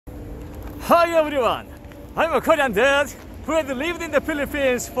Hi everyone, I'm a Korean dad who had lived in the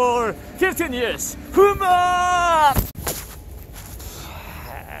Philippines for 15 years. Huma!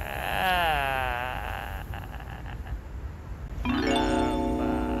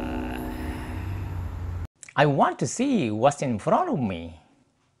 I want to see what's in front of me.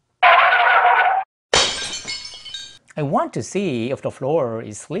 I want to see if the floor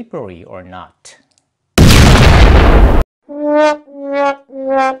is slippery or not.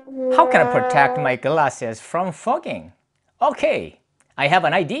 How can I protect my glasses from fogging? Okay, I have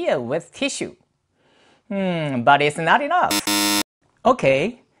an idea with tissue. But it's not enough.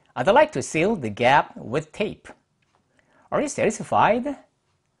 Okay, I'd like to seal the gap with tape. Are you satisfied?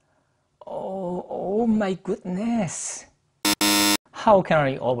 Oh my goodness. How can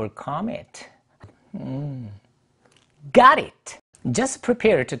I overcome it? Got it! Just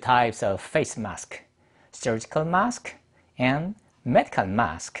prepare two types of face mask, surgical mask and medical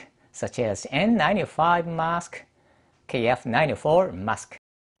mask, such as N95 mask, KF94 mask.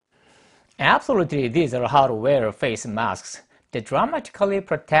 Absolutely, these are how to wear face masks that dramatically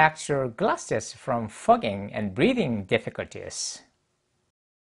protect your glasses from fogging and breathing difficulties.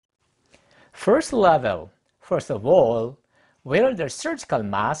 First level. First of all, wear the surgical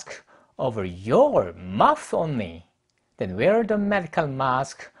mask over your mouth only. Then wear the medical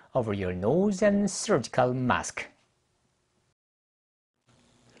mask over your nose and surgical mask.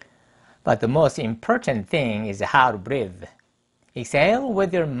 But the most important thing is how to breathe. Exhale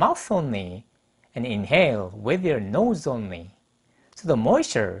with your mouth only and inhale with your nose only. So the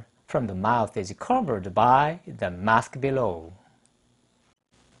moisture from the mouth is covered by the mask below.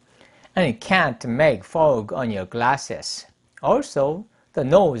 And it can't make fog on your glasses. Also, the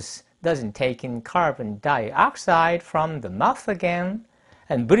nose doesn't take in carbon dioxide from the mouth again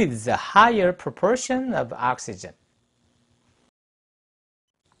and breathes a higher proportion of oxygen.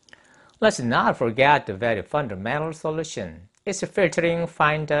 Let's not forget the very fundamental solution. It's filtering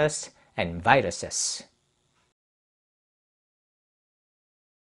fine dust and viruses.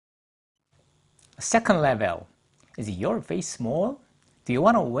 Second level. Is your face small? Do you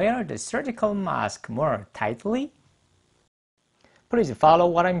want to wear the surgical mask more tightly? Please follow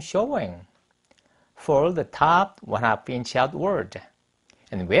what I'm showing. Fold the top 1/2 inch outward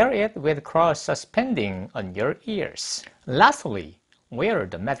and wear it with cross suspending on your ears. Lastly, wear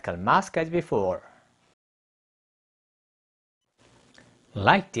the medical mask as before.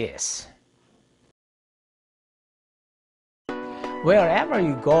 Like this. Wherever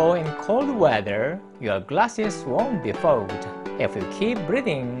you go in cold weather, your glasses won't be fogged if you keep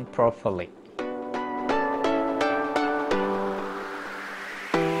breathing properly.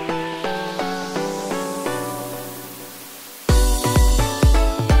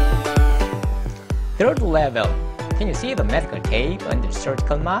 Third level. Can you see the medical tape on the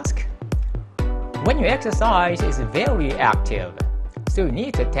surgical mask? When you exercise, it's very active, so you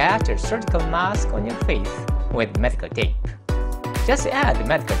need to attach your surgical mask on your face with medical tape. Just add the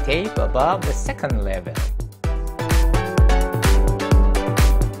medical tape above the second level.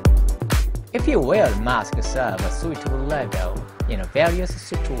 If you wear masks of a suitable level in a various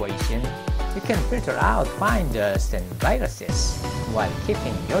situation, you can filter out fine dust and viruses while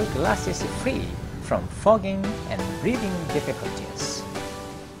keeping your glasses free from fogging and breathing difficulties.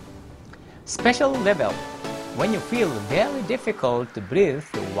 Special level. When you feel very difficult to breathe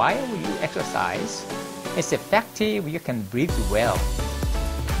while you exercise, it's effective you can breathe well.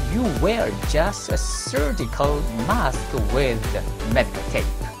 You wear just a surgical mask with medical tape.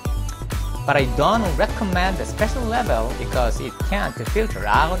 But I don't recommend the special level because it can't filter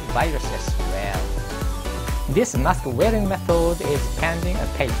out viruses well. This mask wearing method is pending a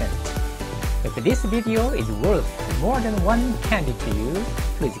patent. If this video is worth more than one candy to you,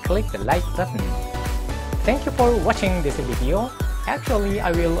 please click the like button. Thank you for watching this video. Actually,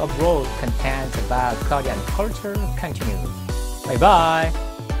 I will upload content about Korean culture continue. Bye bye!